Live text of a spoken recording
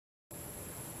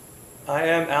I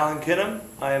am Alan Kinum.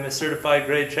 I am a certified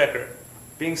grade checker.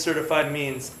 Being certified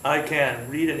means I can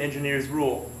read an engineer's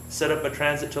rule, set up a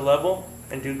transit to level,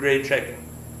 and do grade checking.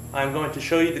 I am going to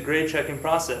show you the grade checking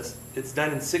process. It's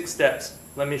done in 6 steps.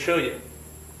 Let me show you.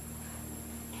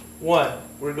 1.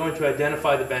 We're going to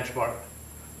identify the benchmark.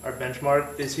 Our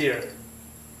benchmark is here.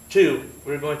 2.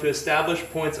 We're going to establish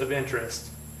points of interest.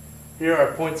 Here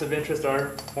our points of interest are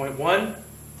point 1,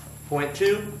 point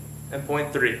 2, and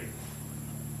point 3.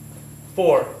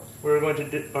 4. We're going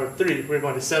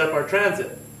to set up our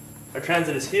transit. Our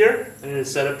transit is here, and it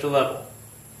is set up to level.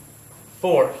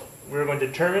 4. We're going to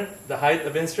determine the height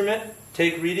of instrument,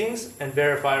 take readings, and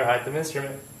verify our height of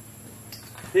instrument.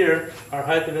 Here, our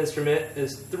height of instrument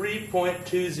is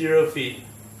 3.20 feet.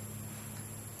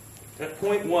 At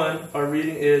point 1, our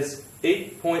reading is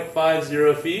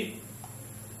 8.50 feet.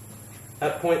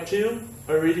 At point 2,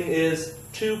 our reading is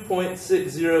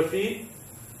 2.60 feet.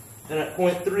 And at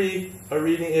point 3, our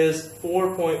reading is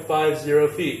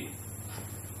 4.50 feet.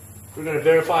 We're going to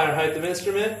verify our height of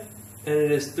instrument, and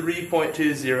it is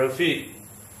 3.20 feet.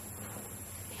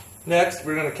 Next,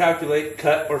 we're going to calculate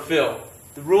cut or fill.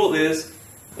 The rule is,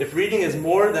 if reading is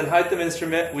more than height of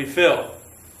instrument, we fill.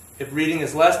 If reading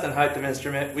is less than height of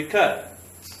instrument, we cut.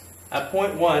 At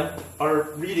point 1, our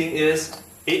reading is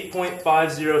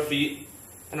 8.50 feet,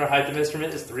 and our height of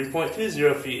instrument is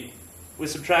 3.20 feet. We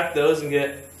subtract those and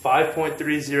get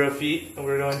 5.30 feet, and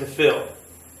we're going to fill.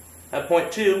 At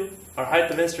point 2, our height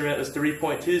of instrument was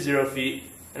 3.20 feet,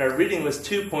 and our reading was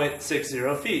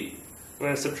 2.60 feet. We're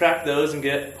going to subtract those and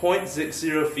get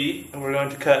 0.60 feet, and we're going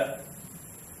to cut.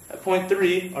 At point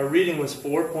 3, our reading was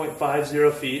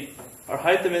 4.50 feet, our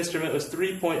height of instrument was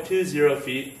 3.20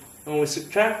 feet, and when we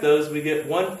subtract those, we get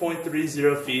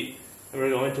 1.30 feet, and we're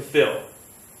going to fill.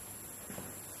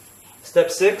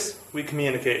 Step 6, we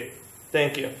communicate.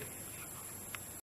 Thank you.